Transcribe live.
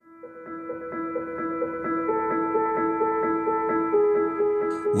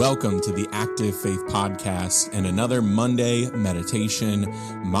Welcome to the Active Faith Podcast and another Monday meditation.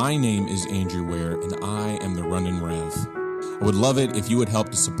 My name is Andrew Ware and I am the Runnin' Rev. I would love it if you would help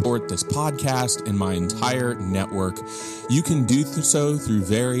to support this podcast and my entire network. You can do so through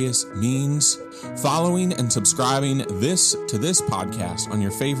various means. Following and subscribing to this podcast on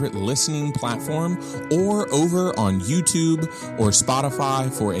your favorite listening platform or over on YouTube or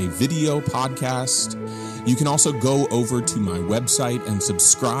Spotify for a video podcast. You can also go over to my website and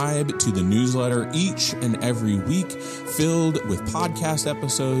subscribe to the newsletter each and every week, filled with podcast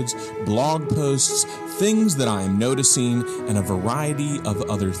episodes, blog posts, things that I am noticing, and a variety of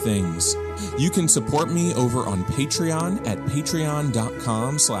other things. You can support me over on Patreon at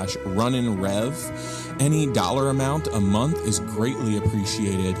patreon.com/runninrev. Any dollar amount a month is greatly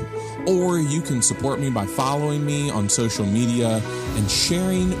appreciated. Or you can support me by following me on social media and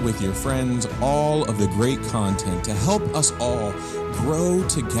sharing with your friends all of the great content to help us all grow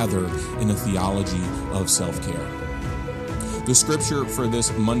together in a theology of self-care. The scripture for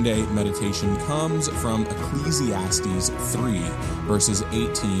this Monday meditation comes from Ecclesiastes 3, verses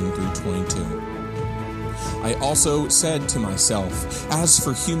 18 through 22. I also said to myself, as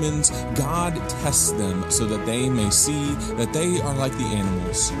for humans, God tests them so that they may see that they are like the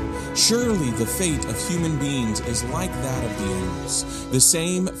animals. Surely the fate of human beings is like that of the animals. The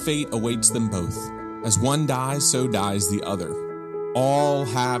same fate awaits them both. As one dies, so dies the other. All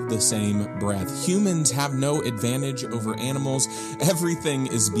have the same breath. Humans have no advantage over animals. Everything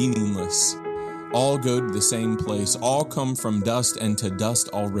is meaningless. All go to the same place. All come from dust, and to dust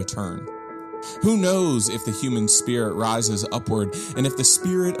all return. Who knows if the human spirit rises upward and if the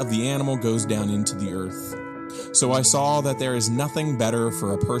spirit of the animal goes down into the earth? So I saw that there is nothing better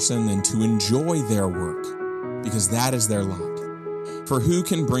for a person than to enjoy their work, because that is their lot. For who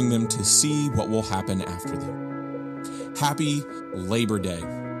can bring them to see what will happen after them? Happy Labor Day.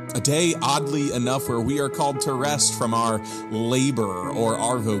 A day, oddly enough, where we are called to rest from our labor or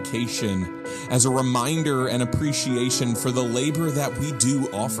our vocation as a reminder and appreciation for the labor that we do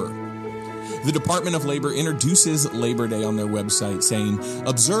offer. The Department of Labor introduces Labor Day on their website, saying,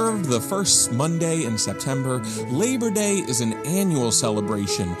 observed the first Monday in September, Labor Day is an annual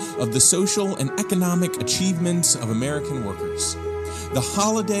celebration of the social and economic achievements of American workers. The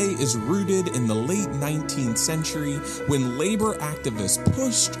holiday is rooted in the late 19th century when labor activists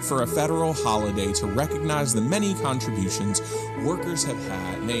pushed for a federal holiday to recognize the many contributions workers have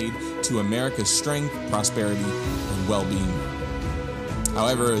made to America's strength, prosperity, and well-being.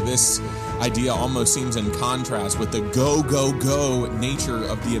 However, this idea almost seems in contrast with the go, go, go nature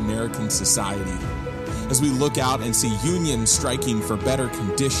of the American society. As we look out and see unions striking for better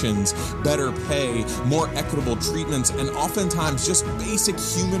conditions, better pay, more equitable treatments, and oftentimes just basic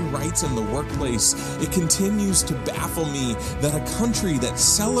human rights in the workplace, it continues to baffle me that a country that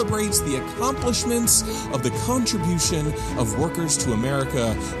celebrates the accomplishments of the contribution of workers to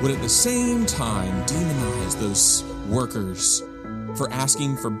America would at the same time demonize those workers for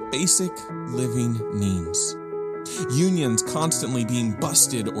asking for basic living needs. Unions constantly being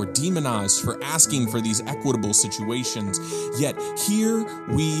busted or demonized for asking for these equitable situations. Yet here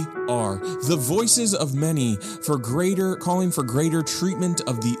we are, the voices of many calling for greater treatment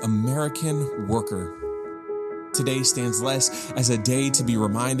of the American worker. Today stands less as a day to be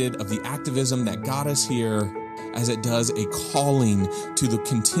reminded of the activism that got us here as it does a calling to the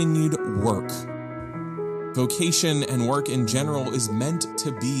continued work. Vocation and work in general is meant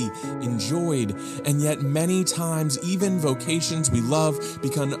to be enjoyed, and yet many times even vocations we love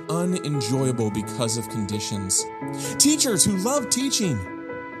become unenjoyable because of conditions. Teachers who love teaching,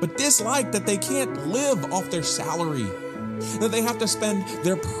 but dislike that they can't live off their salary, that they have to spend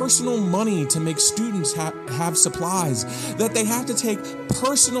their personal money to make students have supplies, that they have to take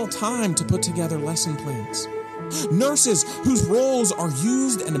personal time to put together lesson plans. Nurses whose roles are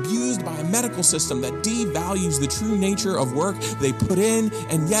used and abused by a medical system that devalues the true nature of work they put in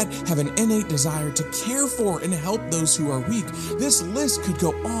and yet have an innate desire to care for and help those who are weak. This list could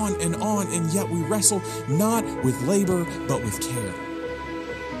go on, and yet we wrestle not with labor but with care.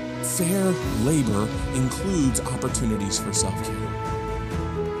 Fair labor includes opportunities for self-care.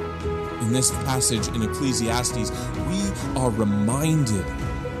 In this passage in Ecclesiastes, we are reminded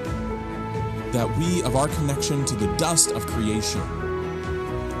that we of our connection to the dust of creation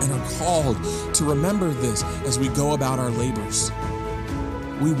and are called to remember this as we go about our labors.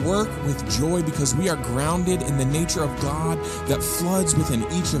 We work with joy because we are grounded in the nature of God that floods within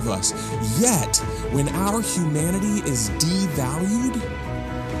each of us. Yet, when our humanity is devalued,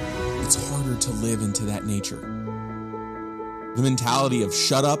 it's harder to live into that nature. The mentality of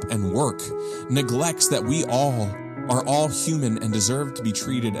shut up and work neglects that we all are all human and deserve to be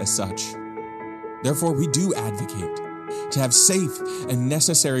treated as such. Therefore, we do advocate to have safe and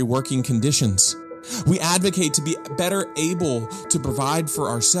necessary working conditions. We advocate to be better able to provide for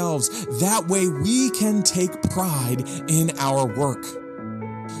ourselves. That way we can take pride in our work,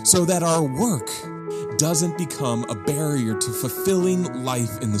 so that our work doesn't become a barrier to fulfilling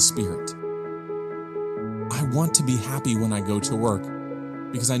life in the Spirit. I want to be happy when I go to work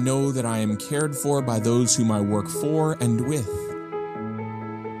because I know that I am cared for by those whom I work for and with.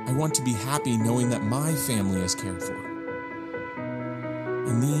 I want to be happy knowing that my family is cared for.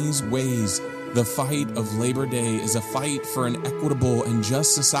 In these ways, the fight of Labor Day is a fight for an equitable and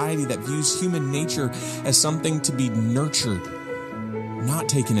just society that views human nature as something to be nurtured, not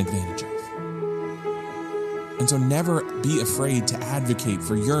taken advantage of. And so never be afraid to advocate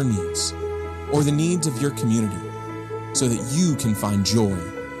for your needs or the needs of your community so that you can find joy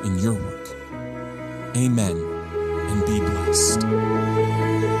in your work. Amen, and be blessed.